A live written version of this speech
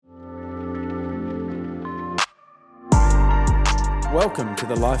Welcome to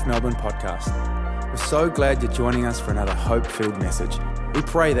the Life Melbourne podcast. We're so glad you're joining us for another hope-filled message. We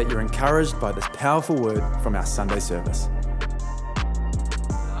pray that you're encouraged by this powerful word from our Sunday service.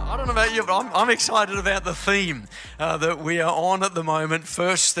 I don't know about you, but I'm excited about the theme that we are on at the moment,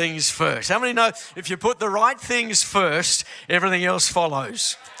 first things first. How many know if you put the right things first, everything else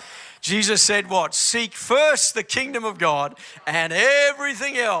follows? Jesus said what? Seek first the kingdom of God and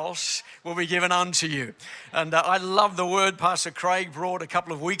everything else will be given unto you. And I love the word Pastor Craig brought a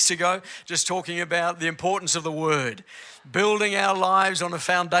couple of weeks ago, just talking about the importance of the word. Building our lives on a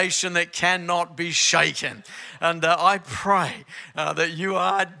foundation that cannot be shaken. And I pray that you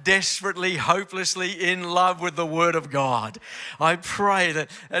are desperately, hopelessly in love with the Word of God. I pray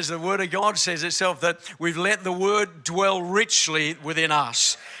that, as the Word of God says itself, that we've let the Word dwell richly within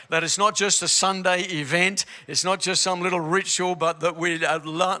us. That it's not just a Sunday event, it's not just some little ritual, but that we have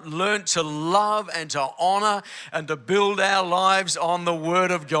learned to love and to honor and to build our lives on the Word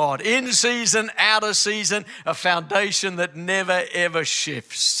of God. In season, out of season, a foundation that never ever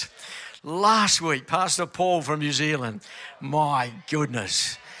shifts. Last week, Pastor Paul from New Zealand, my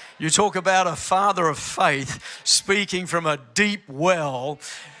goodness. You talk about a father of faith speaking from a deep well.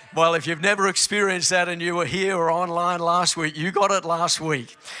 Well, if you've never experienced that and you were here or online last week, you got it last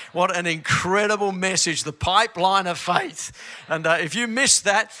week. What an incredible message, the pipeline of faith. And if you missed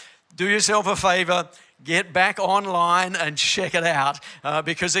that, do yourself a favor, get back online and check it out.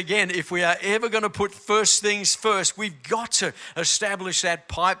 Because again, if we are ever going to put first things first, we've got to establish that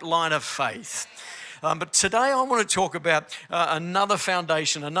pipeline of faith. But today I want to talk about another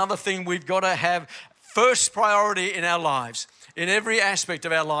foundation, another thing we've got to have first priority in our lives, in every aspect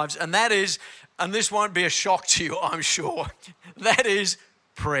of our lives, and that is, and this won't be a shock to you, I'm sure, that is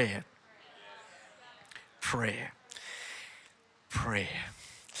prayer. Prayer. Prayer.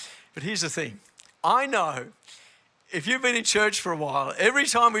 But here's the thing. I know if you've been in church for a while, every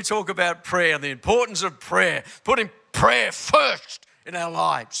time we talk about prayer and the importance of prayer, putting prayer first in our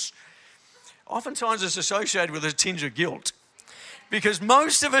lives, oftentimes it's associated with a tinge of guilt. Because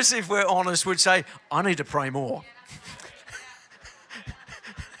most of us, if we're honest, would say, I need to pray more.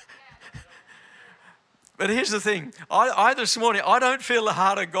 But here's the thing. I this morning, I don't feel the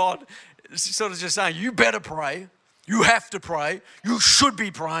heart of God sort of just saying, you better pray. You have to pray. You should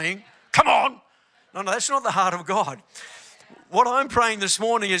be praying. Come on. No, that's not the heart of God. What I'm praying this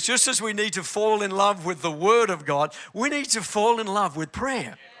morning is just as we need to fall in love with the Word of God, we need to fall in love with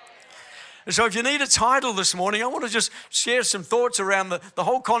prayer. And so if you need a title this morning, I want to just share some thoughts around the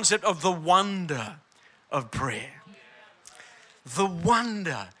whole concept of the wonder of prayer. The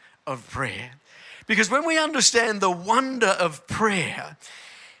wonder of prayer. Because when we understand the wonder of prayer,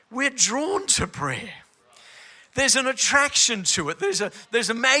 we're drawn to prayer. There's an attraction to it. There's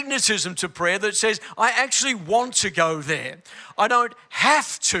a magnetism to prayer that says, I actually want to go there. I don't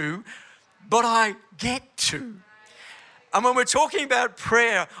have to, but I get to. And when we're talking about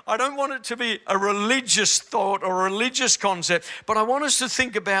prayer, I don't want it to be a religious thought or a religious concept, but I want us to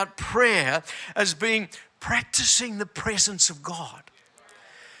think about prayer as being practicing the presence of God.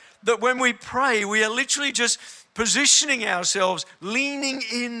 That when we pray, we are literally just positioning ourselves, leaning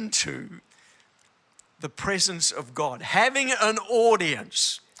into the presence of God, having an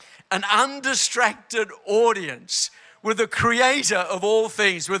audience, an undistracted audience with the creator of all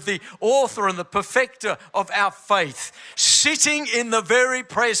things, with the author and the perfecter of our faith, sitting in the very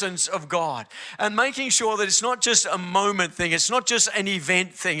presence of God and making sure that it's not just a moment thing, it's not just an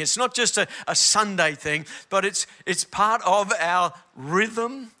event thing, it's not just a Sunday thing, but it's part of our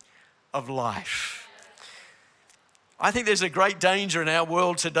rhythm of life. I think there's a great danger in our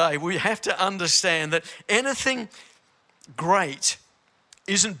world today. We have to understand that anything great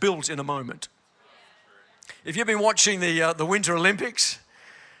isn't built in a moment. If you've been watching the Winter Olympics,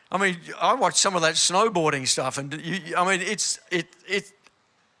 I mean, I watched some of that snowboarding stuff, and it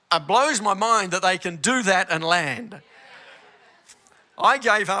blows my mind that they can do that and land. I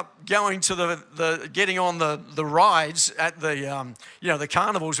gave up going to getting on the rides at the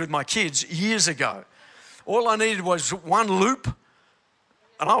carnivals with my kids years ago. All I needed was one loop,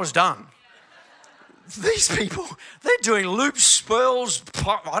 and I was done. These people, they're doing loops, spirals,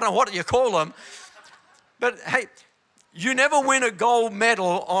 I don't know what you call them. But hey, you never win a gold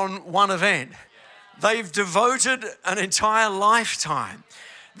medal on one event. They've devoted an entire lifetime.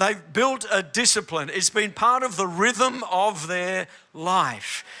 They've built a discipline. It's been part of the rhythm of their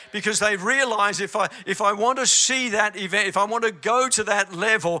life because they've realized if I want to see that event, if I want to go to that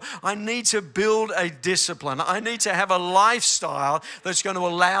level, I need to build a discipline. I need to have a lifestyle that's going to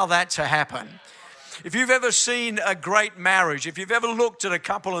allow that to happen. If you've ever seen a great marriage, if you've ever looked at a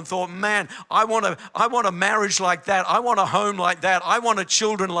couple and thought, man, I want a marriage like that. I want a home like that. I want a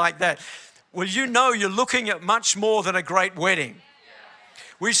children like that. Well, you know you're looking at much more than a great wedding.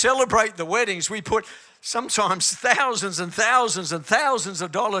 We celebrate the weddings. We put sometimes thousands and thousands and thousands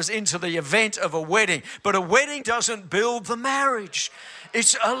of dollars into the event of a wedding. But a wedding doesn't build the marriage.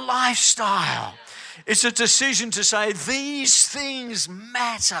 It's a lifestyle. It's a decision to say, these things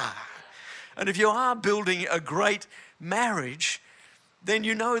matter. And if you are building a great marriage, then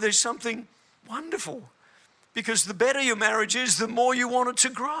you know there's something wonderful. Because the better your marriage is, the more you want it to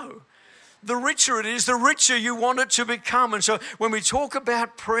grow. The richer it is, the richer you want it to become. And so when we talk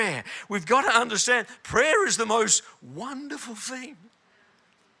about prayer, we've got to understand prayer is the most wonderful thing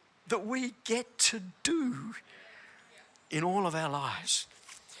that we get to do in all of our lives.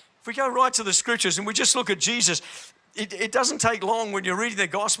 If we go right to the scriptures and we just look at Jesus, it doesn't take long when you're reading the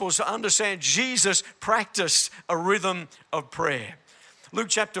Gospels to understand Jesus practiced a rhythm of prayer. Luke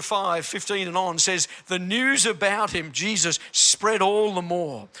chapter 5, 15 and on says, the news about him, Jesus, spread all the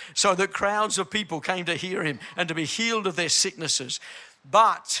more, so that crowds of people came to hear him and to be healed of their sicknesses.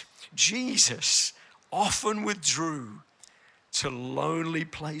 But Jesus often withdrew to lonely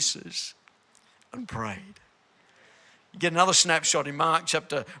places and prayed. You get another snapshot in Mark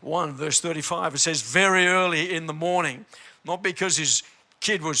chapter 1, verse 35. It says, very early in the morning, not because his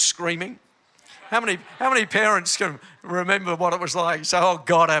kid was screaming. How many parents can remember what it was like? Say, oh,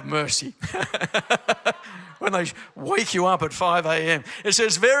 God have mercy. When they wake you up at 5 a.m. It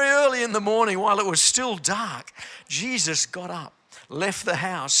says, very early in the morning, while it was still dark, Jesus got up, left the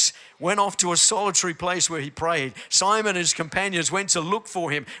house, went off to a solitary place where he prayed. Simon and his companions went to look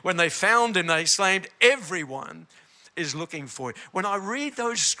for him. When they found him, they exclaimed, everyone is looking for you. When I read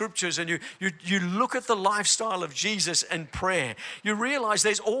those scriptures and you look at the lifestyle of Jesus and prayer, you realize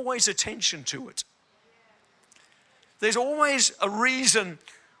there's always a tension to it. There's always a reason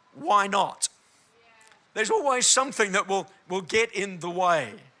why not. There's always something that will get in the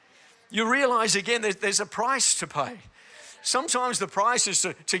way. You realize again there's a price to pay. Sometimes the price is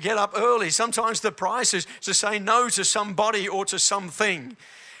to get up early. Sometimes the price is to say no to somebody or to something.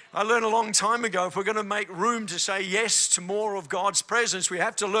 I learned a long time ago, if we're going to make room to say yes to more of God's presence, we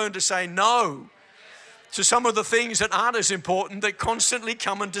have to learn to say no to some of the things that aren't as important, that constantly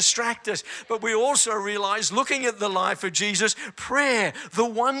come and distract us. But we also realize, looking at the life of Jesus, prayer, the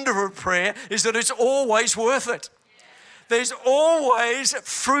wonder of prayer is that it's always worth it. There's always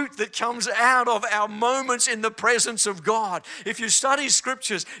fruit that comes out of our moments in the presence of God. If you study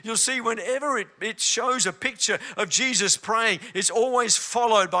scriptures, you'll see whenever it shows a picture of Jesus praying, it's always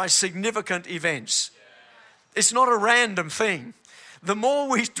followed by significant events. It's not a random thing. The more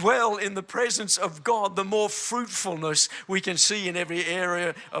we dwell in the presence of God, the more fruitfulness we can see in every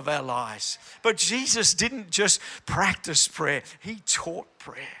area of our lives. But Jesus didn't just practice prayer, he taught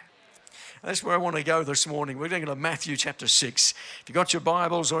prayer. That's where I want to go this morning. We're going to Matthew chapter 6. If you've got your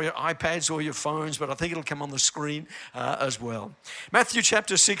Bibles or your iPads or your phones, but I think it'll come on the screen as well. Matthew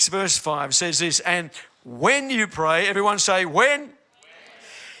chapter 6 verse 5 says this, and when you pray, everyone say, when?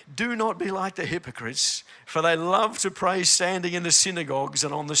 Do not be like the hypocrites, for they love to pray standing in the synagogues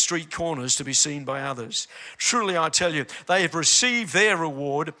and on the street corners to be seen by others. Truly I tell you, they have received their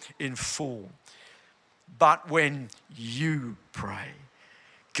reward in full. But when you pray,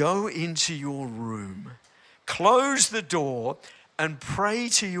 go into your room, close the door, and pray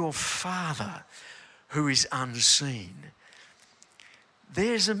to your Father who is unseen.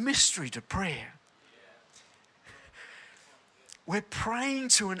 There's a mystery to prayer. We're praying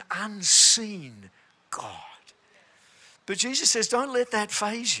to an unseen God. But Jesus says, don't let that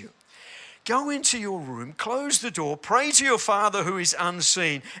faze you. Go into your room, close the door, pray to your Father who is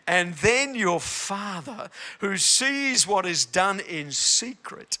unseen, and then your Father who sees what is done in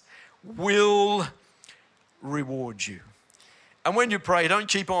secret will reward you. And when you pray, don't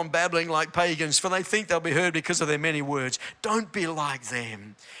keep on babbling like pagans, for they think they'll be heard because of their many words. Don't be like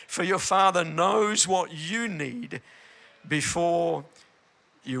them, for your Father knows what you need before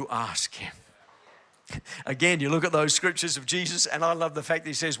you ask him. Again, you look at those scriptures of Jesus, and I love the fact that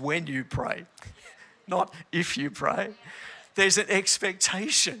he says, when you pray, not if you pray. There's an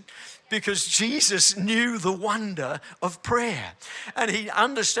expectation because Jesus knew the wonder of prayer. And he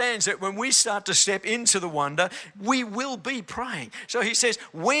understands that when we start to step into the wonder, we will be praying. So he says,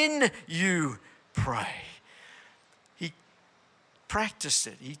 when you pray, he practiced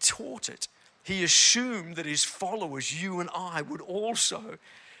it, he taught it. He assumed that his followers, you and I, would also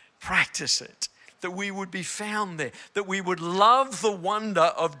practice it. that we would be found there, that we would love the wonder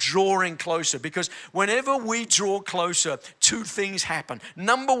of drawing closer. Because whenever we draw closer, two things happen.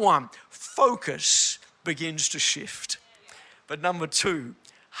 Number one, focus begins to shift. But number two,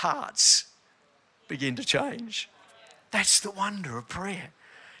 hearts begin to change. That's the wonder of prayer.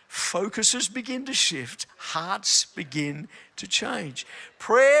 Focuses begin to shift, hearts begin to change.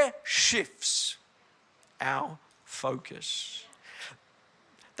 Prayer shifts our focus.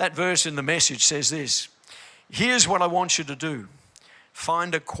 That verse in the Message says this: here's what I want you to do.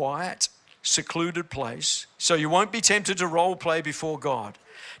 Find a quiet, secluded place so you won't be tempted to role play before God.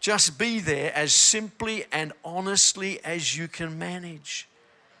 Just be there as simply and honestly as you can manage.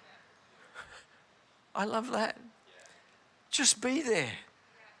 I love that. Just be there.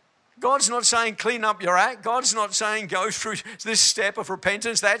 God's not saying clean up your act. God's not saying go through this step of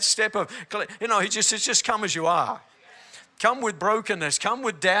repentance, that step of, He just says, just come as you are. Come with brokenness, come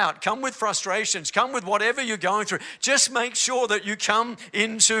with doubt, come with frustrations, come with whatever you're going through. Just make sure that you come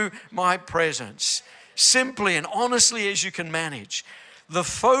into my presence, simply and honestly as you can manage. The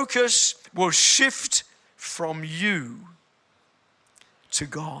focus will shift from you to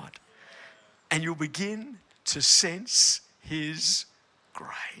God, and you'll begin to sense His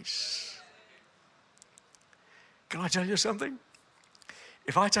grace. Can I tell you something?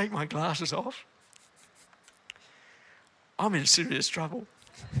 If I take my glasses off, I'm in serious trouble.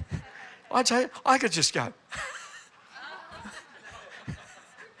 I tell you, I could just go.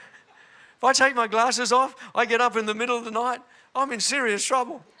 If I take my glasses off, I get up in the middle of the night, I'm in serious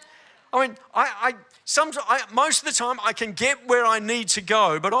trouble. I mean, most of the time I can get where I need to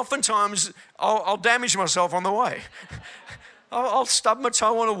go, but oftentimes I'll damage myself on the way. I'll stub my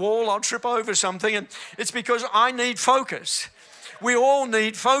toe on a wall, I'll trip over something, and it's because I need focus. We all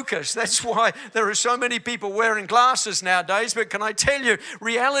need focus. That's why there are so many people wearing glasses nowadays. But can I tell you,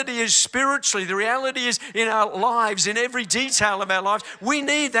 reality is spiritually. The reality is in our lives, in every detail of our lives. We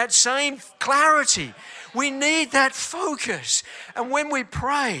need that same clarity. We need that focus. And when we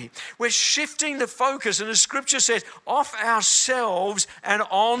pray, we're shifting the focus. And the scripture says, off ourselves and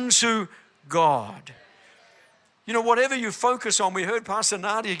onto God. You know, whatever you focus on, we heard Pastor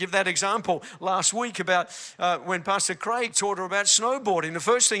Nadia give that example last week about when Pastor Craig taught her about snowboarding. The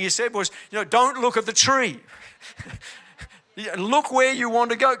first thing he said was, don't look at the tree. Look where you want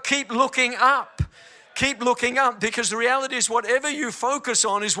to go. Keep looking up. Keep looking up, because the reality is whatever you focus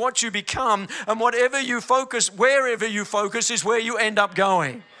on is what you become, and wherever you focus is where you end up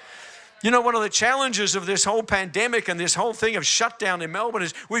going. You know, one of the challenges of this whole pandemic and this whole thing of shutdown in Melbourne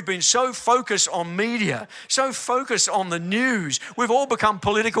is we've been so focused on media, so focused on the news. We've all become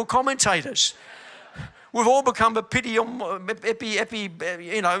political commentators. We've all become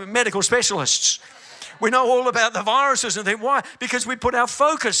medical specialists. We know all about the viruses and think, why? Because we put our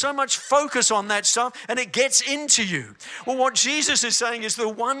focus, so much focus on that stuff, and it gets into you. Well, what Jesus is saying is the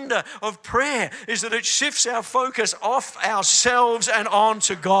wonder of prayer is that it shifts our focus off ourselves and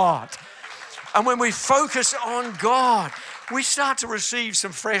onto God. And when we focus on God, we start to receive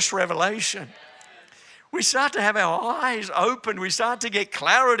some fresh revelation. We start to have our eyes opened. We start to get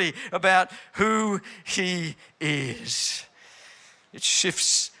clarity about who He is. It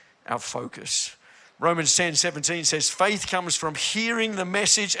shifts our focus. Romans 10:17 says, faith comes from hearing the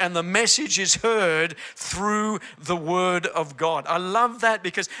message, and the message is heard through the word of God. I love that,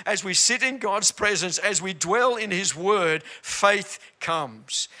 because as we sit in God's presence, as we dwell in His word, faith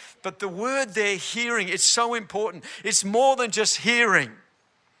comes. But the word they're hearing, it's so important. It's more than just hearing.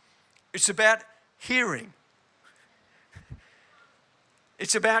 It's about hearing.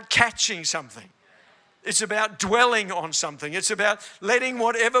 It's about catching something. It's about dwelling on something. It's about letting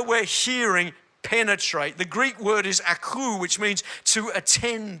whatever we're hearing penetrate. The Greek word is akou, which means to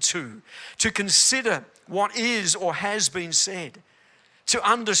attend to consider what is or has been said, to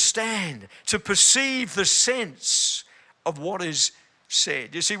understand, to perceive the sense of what is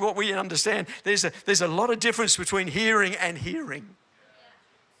said. You see, what we understand, there's a lot of difference between hearing and hearing.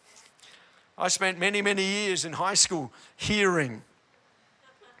 I spent many, many years in high school hearing,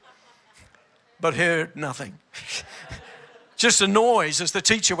 but heard nothing. Just a noise as the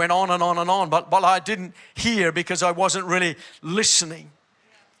teacher went on and on and on, but I didn't hear because I wasn't really listening.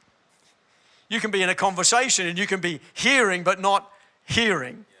 You can be in a conversation and you can be hearing but not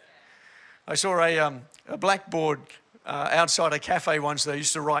hearing. I saw a blackboard outside a cafe once. They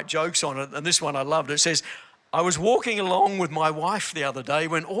used to write jokes on it, and this one I loved. It says, I was walking along with my wife the other day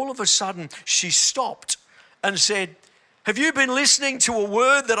when all of a sudden she stopped and said, have you been listening to a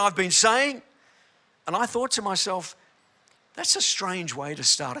word that I've been saying? And I thought to myself, that's a strange way to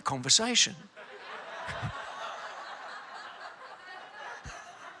start a conversation.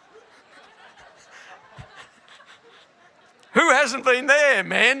 hasn't been there,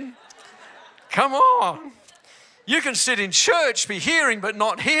 men. Come on. You can sit in church, be hearing but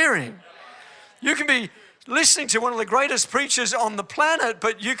not hearing. You can be listening to one of the greatest preachers on the planet,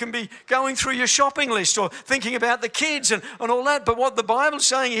 but you can be going through your shopping list or thinking about the kids and all that. But what the Bible's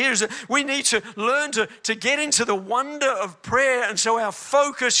saying here is that we need to learn to get into the wonder of prayer, and so our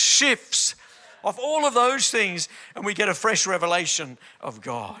focus shifts off all of those things and we get a fresh revelation of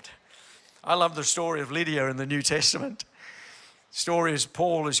God. I love the story of Lydia in the New Testament. Story is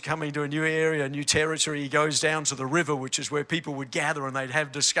Paul is coming to a new area, a new territory. He goes down to the river, which is where people would gather and they'd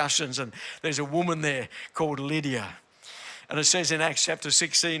have discussions. And there's a woman there called Lydia. And it says in Acts chapter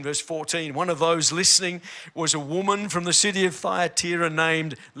 16, verse 14, one of those listening was a woman from the city of Thyatira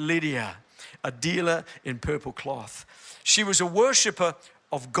named Lydia, a dealer in purple cloth. She was a worshiper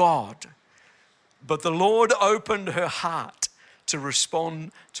of God, but the Lord opened her heart to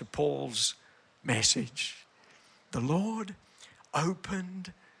respond to Paul's message. The Lord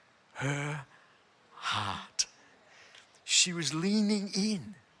opened her heart. She was leaning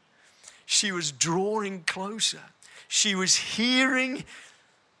in. She was drawing closer. She was hearing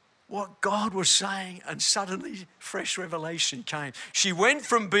what God was saying, and suddenly fresh revelation came. She went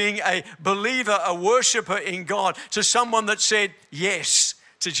from being a believer, a worshiper in God, to someone that said yes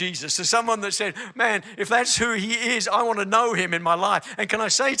to Jesus, to someone that said, man, if that's who he is, I want to know him in my life. And can I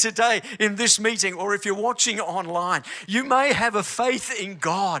say today in this meeting, or if you're watching online, you may have a faith in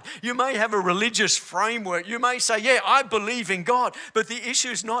God. You may have a religious framework. You may say, yeah, I believe in God. But the issue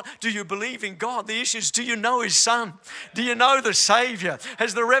is not, do you believe in God? The issue is, do you know his son? Do you know the Savior?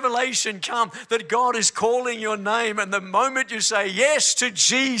 Has the revelation come that God is calling your name? And the moment you say yes to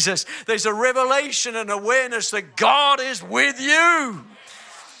Jesus, there's a revelation and awareness that God is with you.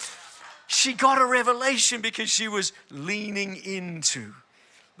 She got a revelation because she was leaning into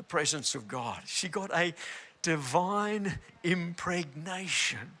the presence of God. She got a divine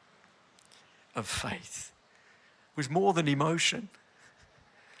impregnation of faith. It was more than emotion.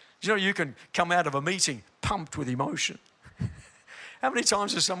 You know, you can come out of a meeting pumped with emotion. How many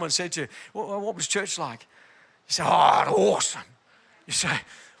times has someone said to you, well, what was church like? You say, oh, awesome. You say,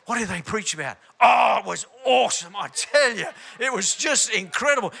 what did they preach about? Oh, it was awesome, I tell you. It was just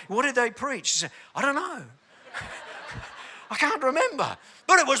incredible. What did they preach? You say, I don't know. I can't remember,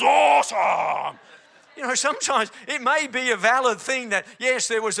 but it was awesome. You know, sometimes it may be a valid thing that, yes,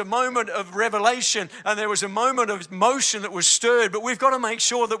 there was a moment of revelation and there was a moment of emotion that was stirred, but we've got to make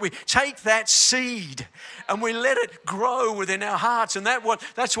sure that we take that seed and we let it grow within our hearts. And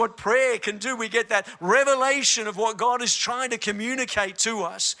that's what prayer can do. We get that revelation of what God is trying to communicate to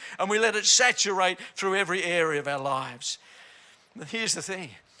us, and we let it saturate through every area of our lives. But here's the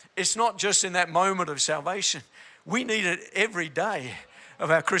thing. It's not just in that moment of salvation. We need it every day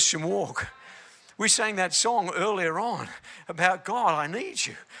of our Christian walk. We sang that song earlier on about God, I need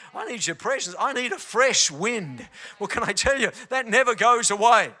you. I need your presence. I need a fresh wind. Well, can I tell you, that never goes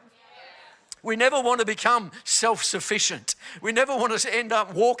away. We never want to become self-sufficient. We never want to end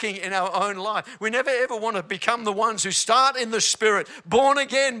up walking in our own life. We never ever want to become the ones who start in the Spirit, born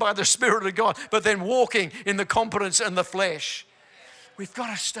again by the Spirit of God, but then walking in the competence and the flesh. We've got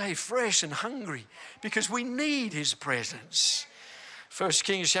to stay fresh and hungry because we need his presence. 1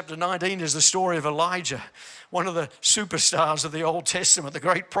 Kings chapter 19 is the story of Elijah, one of the superstars of the Old Testament, the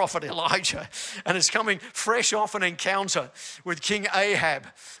great prophet Elijah. And is coming fresh off an encounter with King Ahab,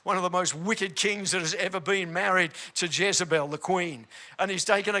 one of the most wicked kings that has ever been, married to Jezebel, the queen. And he's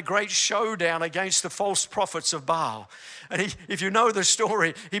taken a great showdown against the false prophets of Baal. And if you know the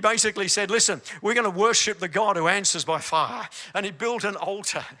story, he basically said, listen, we're going to worship the God who answers by fire. And he built an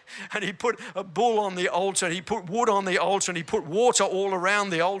altar, and he put a bull on the altar, and he put wood on the altar, and he put water all around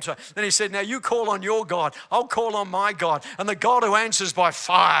the altar. Then he said, now you call on your God, I'll call on my God. And the God who answers by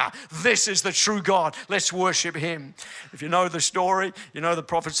fire, this is the true God. Let's worship him. If you know the story, you know the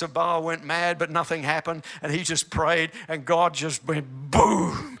prophets of Baal went mad, but nothing happened. And he just prayed, and God just went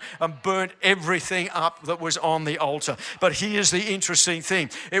boom and burnt everything up that was on the altar. But here's the interesting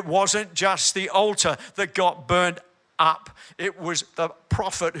thing. It wasn't just the altar that got burnt up. It was the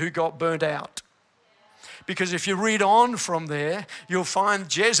prophet who got burnt out. Because if you read on from there, you'll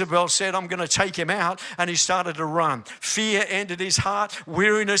find Jezebel said, I'm going to take him out. And he started to run. Fear entered his heart.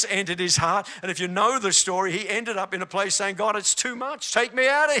 Weariness entered his heart. And if you know the story, he ended up in a place saying, God, it's too much. Take me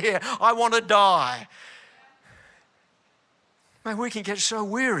out of here. I want to die. Man, we can get so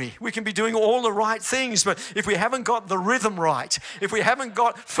weary. We can be doing all the right things, but if we haven't got the rhythm right, if we haven't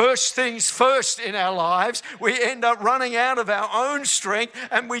got first things first in our lives, we end up running out of our own strength,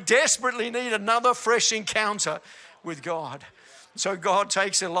 and we desperately need another fresh encounter with God. So God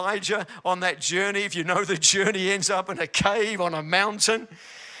takes Elijah on that journey. If you know the journey, ends up in a cave on a mountain.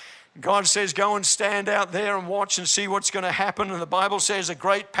 God says, go and stand out there and watch and see what's going to happen. And the Bible says a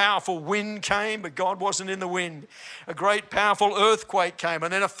great powerful wind came, but God wasn't in the wind. A great powerful earthquake came,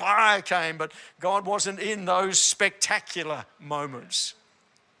 and then a fire came, but God wasn't in those spectacular moments.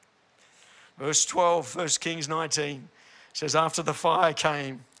 Verse 12, 1 Kings 19 says, after the fire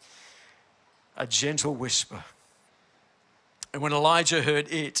came a gentle whisper. And when Elijah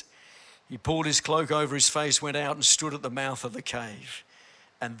heard it, he pulled his cloak over his face, went out and stood at the mouth of the cave.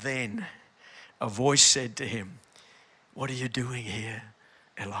 And then a voice said to him, what are you doing here,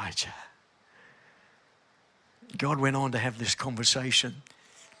 Elijah? God went on to have this conversation,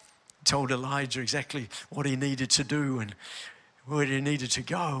 told Elijah exactly what he needed to do and where he needed to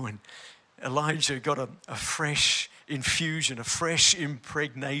go. And Elijah got a fresh infusion, a fresh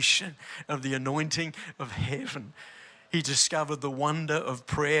impregnation of the anointing of heaven. He discovered the wonder of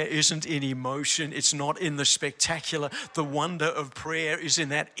prayer isn't in emotion. It's not in the spectacular. The wonder of prayer is in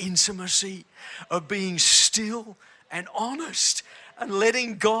that intimacy of being still and honest and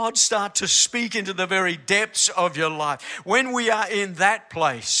letting God start to speak into the very depths of your life. When we are in that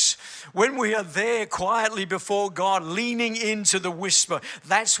place, when we are there quietly before God, leaning into the whisper,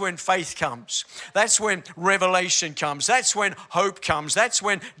 that's when faith comes. That's when revelation comes. That's when hope comes. That's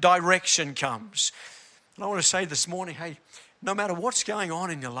when direction comes. And I want to say this morning, hey, no matter what's going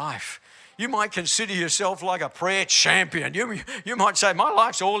on in your life, you might consider yourself like a prayer champion. You might say, my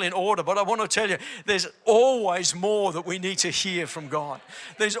life's all in order, but I want to tell you, there's always more that we need to hear from God.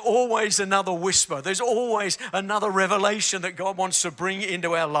 There's always another whisper. There's always another revelation that God wants to bring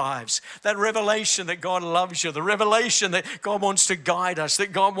into our lives. That revelation that God loves you, the revelation that God wants to guide us,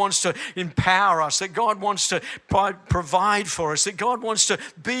 that God wants to empower us, that God wants to provide for us, that God wants to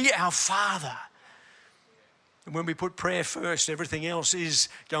be our Father. And when we put prayer first, everything else is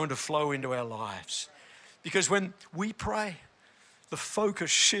going to flow into our lives. Because when we pray, the focus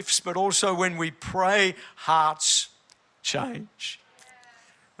shifts, but also when we pray, hearts change.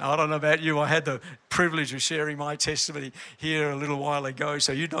 Now, I don't know about you, I had the privilege of sharing my testimony here a little while ago,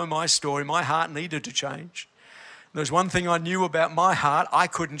 so you know my story. My heart needed to change. There's one thing I knew about my heart, I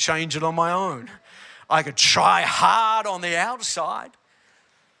couldn't change it on my own. I could try hard on the outside,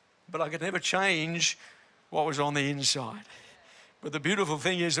 but I could never change what was on the inside. But the beautiful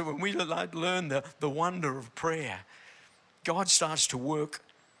thing is that when we learn the wonder of prayer, God starts to work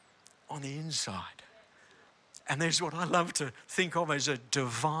on the inside. And there's what I love to think of as a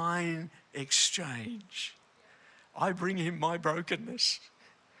divine exchange. I bring him my brokenness,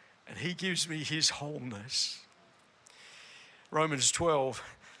 and he gives me his wholeness. Romans 12,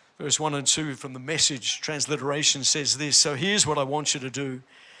 verse 1 and 2 from the Message transliteration says this, so here's what I want you to do.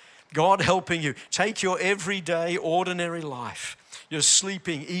 God helping you. Take your everyday, ordinary life, your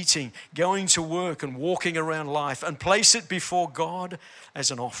sleeping, eating, going to work and walking around life, and place it before God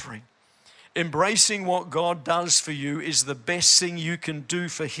as an offering. Embracing what God does for you is the best thing you can do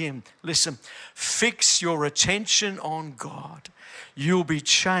for him. Listen, fix your attention on God. You'll be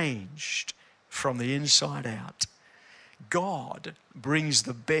changed from the inside out. God brings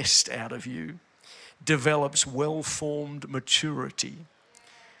the best out of you, develops well-formed maturity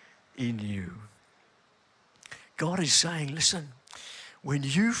in you. God is saying, listen, when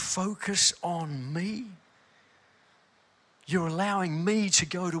you focus on me, you're allowing me to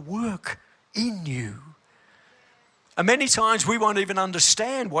go to work in you. And many times we won't even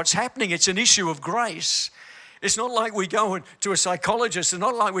understand what's happening. It's an issue of grace. It's not like we go to a psychologist. It's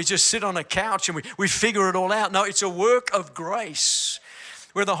not like we just sit on a couch and we figure it all out. No, it's a work of grace,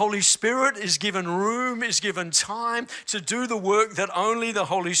 where the Holy Spirit is given room, is given time to do the work that only the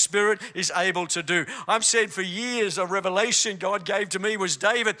Holy Spirit is able to do. I've said for years, a revelation God gave to me was,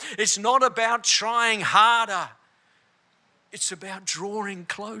 David, it's not about trying harder. It's about drawing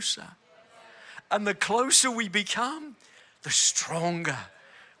closer. And the closer we become, the stronger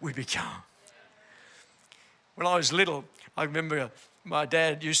we become. When I was little, I remember my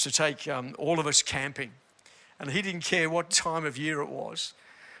dad used to take all of us camping. And he didn't care what time of year it was.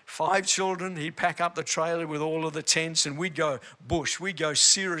 5 children, he'd pack up the trailer with all of the tents and we'd go bush. We'd go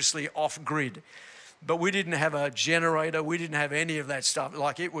seriously off grid. But we didn't have a generator. We didn't have any of that stuff.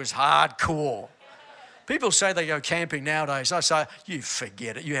 Like, it was hardcore. People say they go camping nowadays. I say, you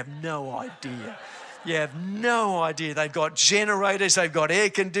forget it. You have no idea. You have no idea. They've got generators, they've got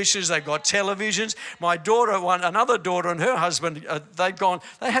air conditioners, they've got televisions. My daughter, another daughter and her husband,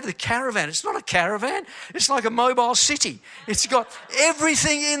 they have the caravan. It's not a caravan. It's like a mobile city. It's got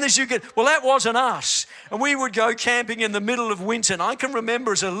everything in this you get. Well, that wasn't us. And we would go camping in the middle of winter. And I can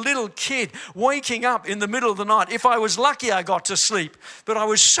remember as a little kid waking up in the middle of the night. If I was lucky, I got to sleep. But I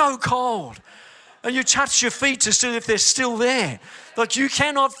was so cold. And you touch your feet to see if they're still there. Like you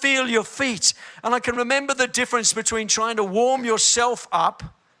cannot feel your feet. And I can remember the difference between trying to warm yourself up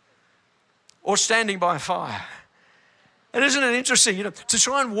or standing by a fire. And isn't it interesting, to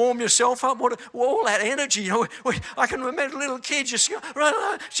try and warm yourself up, all that energy, I can remember little kids just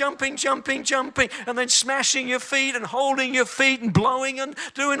jumping, and then smashing your feet and holding your feet and blowing and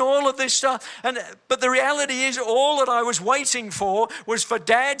doing all of this stuff. But the reality is all that I was waiting for was for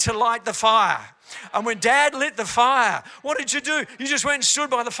Dad to light the fire. And when Dad lit the fire, what did you do? You just went and stood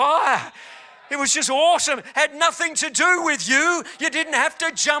by the fire. It was just awesome. It had nothing to do with you. You didn't have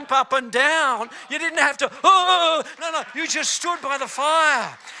to jump up and down. You didn't have to, no. You just stood by the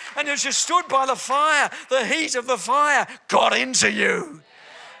fire. And as you stood by the fire, the heat of the fire got into you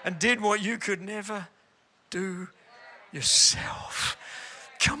and did what you could never do yourself.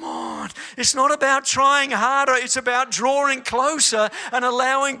 Come on. It's not about trying harder. It's about drawing closer and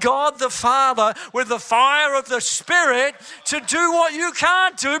allowing God the Father with the fire of the Spirit to do what you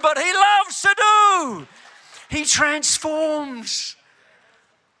can't do, but He loves to do. He transforms.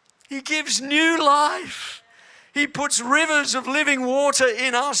 He gives new life. He puts rivers of living water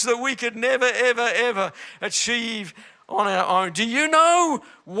in us that we could never, ever, ever achieve on our own. Do you know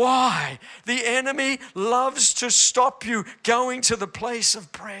why the enemy loves to stop you going to the place of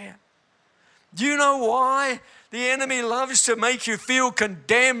prayer? Do you know why the enemy loves to make you feel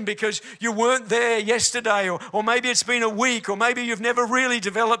condemned because you weren't there yesterday, or maybe it's been a week, or maybe you've never really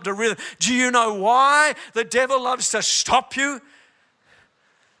developed a rhythm? Do you know why the devil loves to stop you?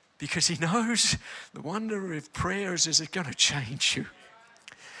 Because he knows the wonder of prayers is it going to change you.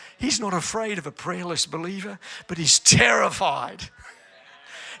 He's not afraid of a prayerless believer, but he's terrified.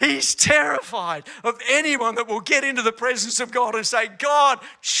 He's terrified of anyone that will get into the presence of God and say, God,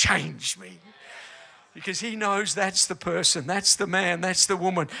 change me. Because he knows that's the person, that's the man, that's the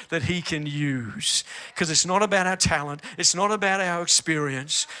woman that he can use. Because it's not about our talent. It's not about our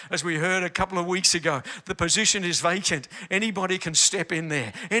experience. As we heard a couple of weeks ago, the position is vacant. Anybody can step in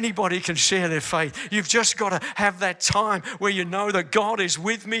there. Anybody can share their faith. You've just got to have that time where you know that God is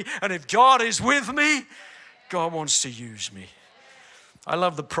with me. And if God is with me, God wants to use me. I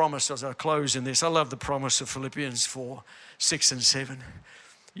love the promise, as I close in this, I love the promise of Philippians 4, 6 and 7.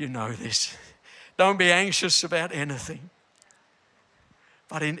 You know this. Don't be anxious about anything,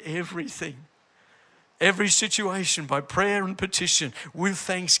 but in everything, every situation, by prayer and petition, with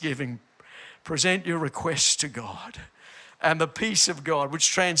thanksgiving, present your requests to God. And the peace of God, which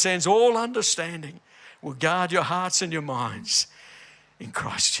transcends all understanding, will guard your hearts and your minds in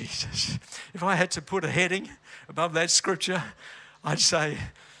Christ Jesus. If I had to put a heading above that scripture, I'd say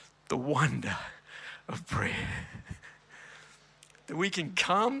the wonder of prayer. That we can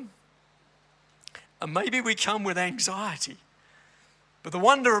come, and maybe we come with anxiety. But the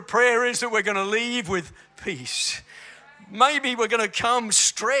wonder of prayer is that we're going to leave with peace. Maybe we're going to come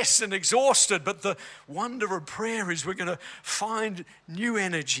stressed and exhausted, but the wonder of prayer is we're going to find new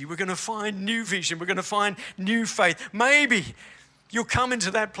energy. We're going to find new vision. We're going to find new faith. Maybe you'll come into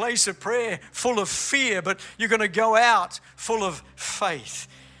that place of prayer full of fear, but you're going to go out full of faith.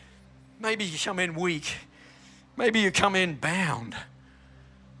 Maybe you come in weak. Maybe you come in bound.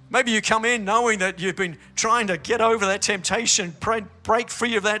 Maybe you come in knowing that you've been trying to get over that temptation, break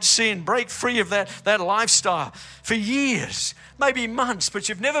free of that sin, break free of that lifestyle for years, maybe months, but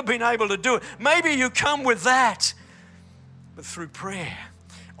you've never been able to do it. Maybe you come with that, but through prayer,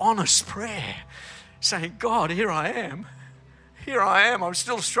 honest prayer, saying, God, here I am. Here I am. I'm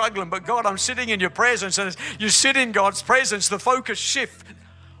still struggling, but God, I'm sitting in your presence. And as you sit in God's presence, the focus shifts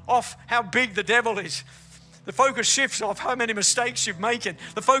off how big the devil is. The focus shifts off how many mistakes you've made.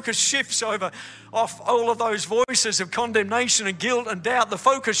 The focus shifts off all of those voices of condemnation and guilt and doubt. The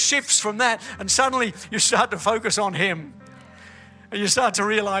focus shifts from that, and suddenly you start to focus on Him. And you start to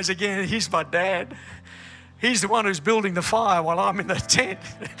realize again, He's my dad. He's the one who's building the fire while I'm in the tent.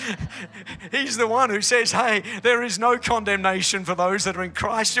 He's the one who says, hey, there is no condemnation for those that are in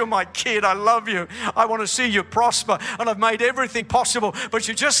Christ. You're my kid. I love you. I want to see you prosper. And I've made everything possible. But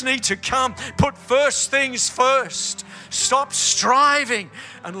you just need to come. Put first things first. Stop striving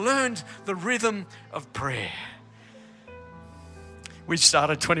and learn the rhythm of prayer. We've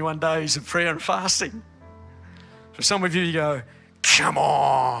started 21 days of prayer and fasting. For some of you, you go, come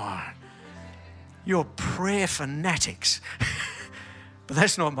on. You're prayer fanatics. But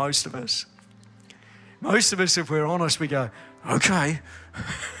that's not most of us. Most of us, if we're honest, we go, okay.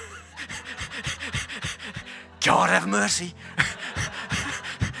 God have mercy.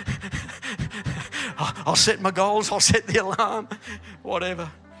 I'll set my goals, I'll set the alarm,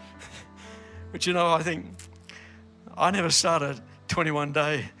 whatever. But I think I never started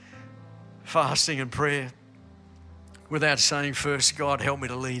 21-day fasting and prayer without saying first, God, help me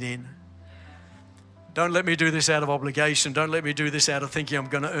to lean in. Don't let me do this out of obligation. Don't let me do this out of thinking I'm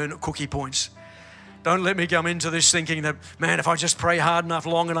going to earn cookie points. Don't let me come into this thinking that, man, if I just pray hard enough,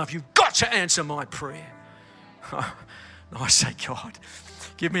 long enough, you've got to answer my prayer. No, I say, God,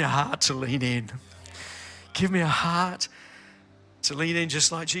 give me a heart to lean in. Give me a heart to lean in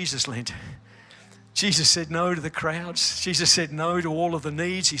just like Jesus leaned. Jesus said no to the crowds. Jesus said no to all of the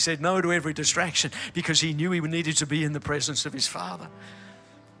needs. He said no to every distraction because he knew he needed to be in the presence of his Father.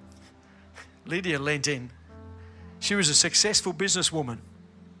 Lydia leant in. She was a successful businesswoman.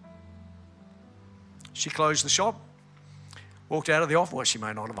 She closed the shop, walked out of the office. Well, she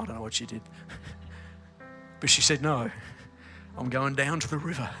may not have. I don't know what she did. But she said, no, I'm going down to the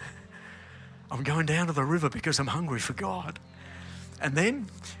river. I'm going down to the river because I'm hungry for God. And then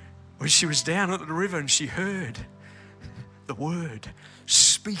when she was down at the river and she heard the word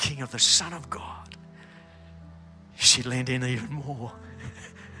speaking of the Son of God, she leaned in even more.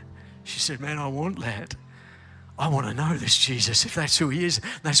 She said, man, I want that. I want to know this Jesus. If that's who he is,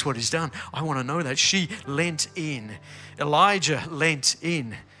 that's what he's done. I want to know that. She leant in. Elijah leant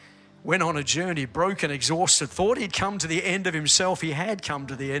in. Went on a journey, broken, exhausted, thought he'd come to the end of himself. He had come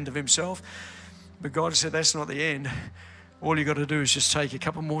to the end of himself. But God said, that's not the end. All you got to do is just take a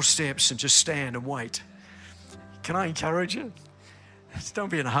couple more steps and just stand and wait. Can I encourage you? Just don't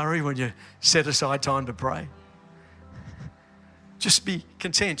be in a hurry when you set aside time to pray. Just be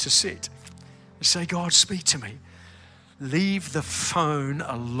content to sit and say, God, speak to me. Leave the phone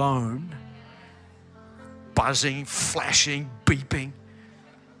alone, buzzing, flashing, beeping.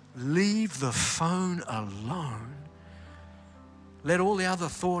 Leave the phone alone. Let all the other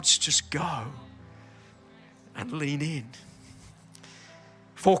thoughts just go and lean in.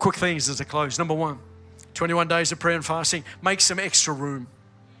 4 quick things as I close. Number 1, 21 days of prayer and fasting. Make some extra room.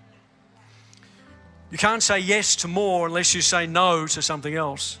 You can't say yes to more unless you say no to something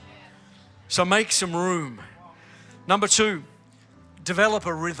else. So make some room. Number 2, develop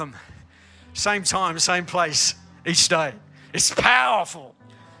a rhythm. Same time, same place each day. It's powerful.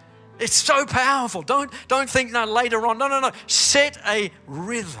 It's so powerful. Don't think later on. No. Set a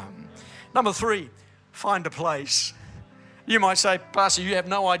rhythm. Number 3, find a place. You might say, Pastor, you have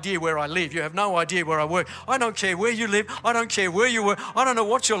no idea where I live. You have no idea where I work. I don't care where you live. I don't care where you work. I don't know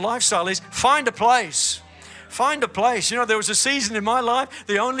what your lifestyle is. Find a place. Find a place. There was a season in my life,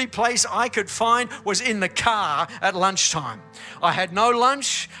 the only place I could find was in the car at lunchtime. I had no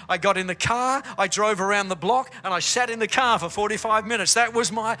lunch. I got in the car. I drove around the block and I sat in the car for 45 minutes. That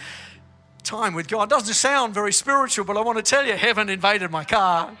was my time with God. It doesn't sound very spiritual, but I want to tell you, heaven invaded my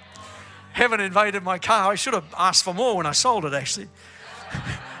car. Heaven invaded my car. I should have asked for more when I sold it, actually.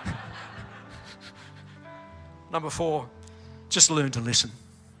 Number 4, just learn to listen.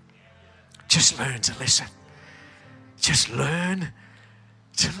 Just learn to listen. Just learn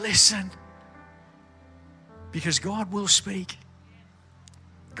to listen. Because God will speak.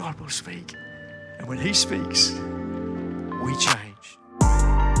 God will speak. And when he speaks, we change.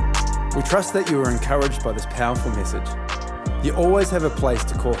 We trust that you are encouraged by this powerful message. You always have a place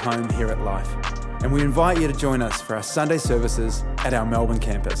to call home here at Life, and we invite you to join us for our Sunday services at our Melbourne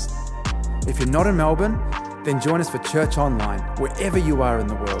campus. If you're not in Melbourne, then join us for church online, wherever you are in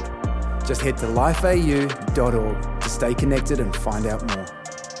the world. Just head to lifeau.org to stay connected and find out more.